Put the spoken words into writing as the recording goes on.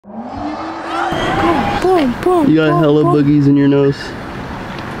Boom, boom, You got hella boogies in your nose.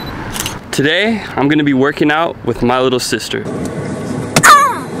 Today, I'm gonna be working out with my little sister.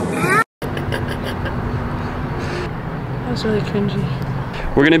 That's really cringy.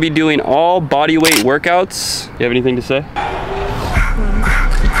 We're gonna be doing all body weight workouts. You have anything to say?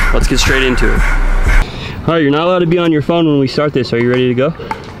 Let's get straight into it. All right, you're not allowed to be on your phone when we start this. Are you ready to go?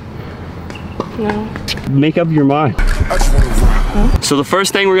 No. Make up your mind. Huh? So the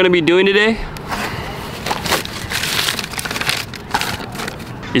first thing we're gonna be doing today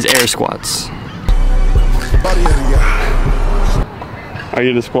is air squats. Are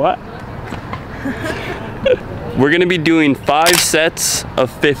you gonna squat? We're gonna be doing 5 sets of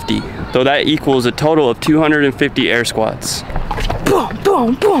 50. So that equals a total of 250 air squats. Boom,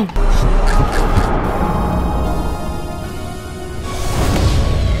 boom, boom.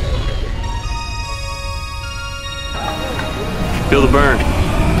 Feel the burn.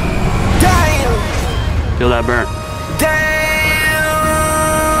 Damn. Feel that burn. Damn.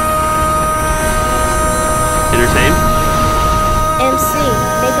 Entertain. MC,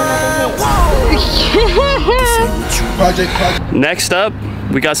 make another hit. Next up,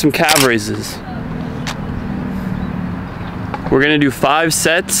 we got some calf raises. We're gonna do 5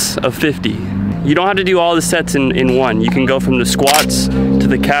 sets of 50. You don't have to do all the sets in one. You can go from the squats to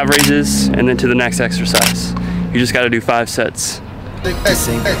the calf raises and then to the next exercise. You just gotta do 5 sets. This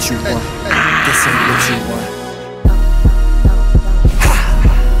ain't what you want. This ain't what you want.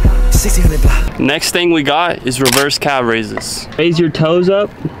 1600 block. Next thing we got is reverse calf raises. Raise your toes up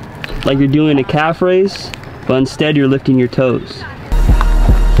like you're doing a calf raise, but instead you're lifting your toes.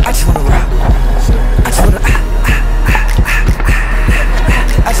 I just wanna rock. I just wanna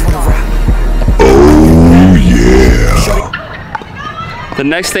I just wanna rock. Oh yeah. The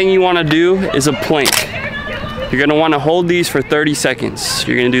next thing you wanna do is a plank. You're gonna wanna hold these for 30 seconds.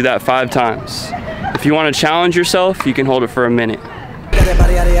 You're gonna do that 5 times. If you wanna challenge yourself, you can hold it for a minute.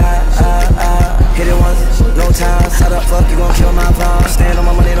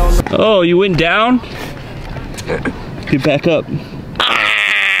 Oh, you went down? Get back up.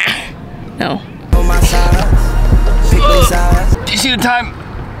 No. Do you see the time?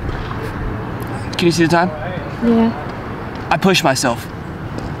 Can you see the time? Yeah. I push myself.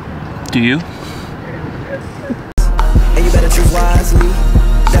 Do you?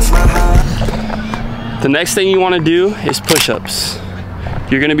 The next thing you want to do is push-ups.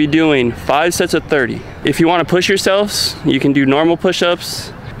 You're going to be doing 5 sets of 30. If you want to push yourselves, you can do normal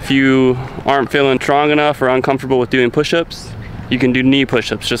push-ups. If you aren't feeling strong enough or uncomfortable with doing push-ups, you can do knee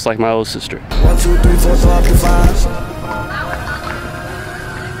push-ups just like my little sister. 1, 2, 3, 4, 5.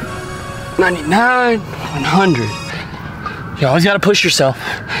 99, 100. You always got to push yourself.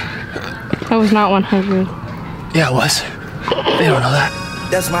 That was not 100. Yeah, it was. They don't know that.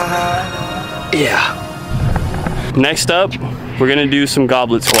 That's my high. Yeah. Next up, we're gonna do some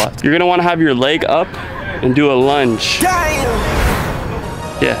goblet squats. You're gonna wanna have your leg up and do a lunge.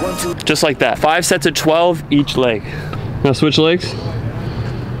 Yeah, just like that. 5 sets of 12 each leg. Now switch legs.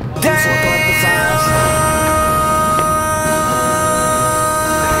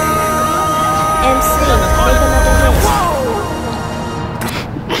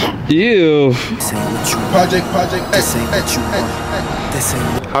 Ew. Project.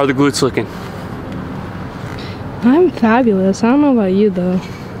 How are the glutes looking? I'm fabulous. I don't know about you though.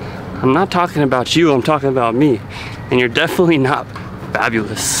 I'm not talking about you, I'm talking about me. And you're definitely not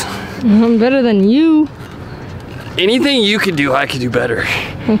fabulous. I'm better than you. Anything you could do, I could do better.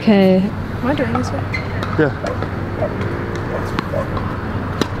 Okay. Am I doing this way? Yeah.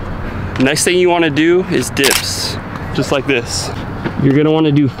 Next thing you want to do is dips. Just like this. You're gonna want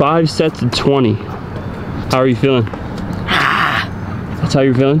to do 5 sets of 20. How are you feeling? That's how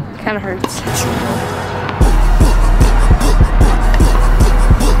you're feeling? Kind of hurts.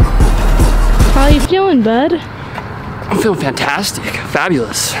 How are you feeling, bud? I'm feeling fantastic,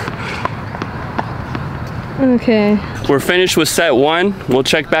 fabulous. Okay. We're finished with set 1. We'll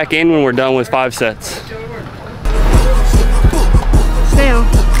check back in when we're done with 5 sets. Snail.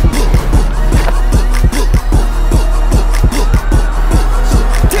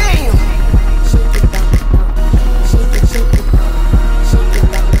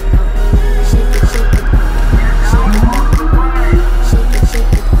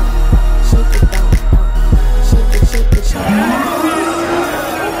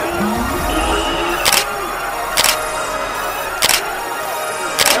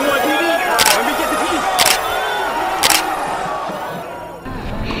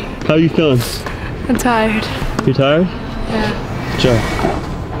 How are you feeling? I'm tired. You tired? Yeah. Joe.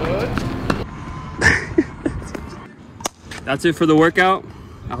 That's it for the workout.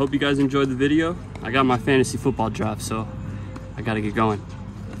 I hope you guys enjoyed the video. I got my fantasy football draft, so I gotta get going.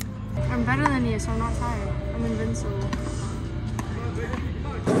 I'm better than you, so I'm not tired. I'm invincible.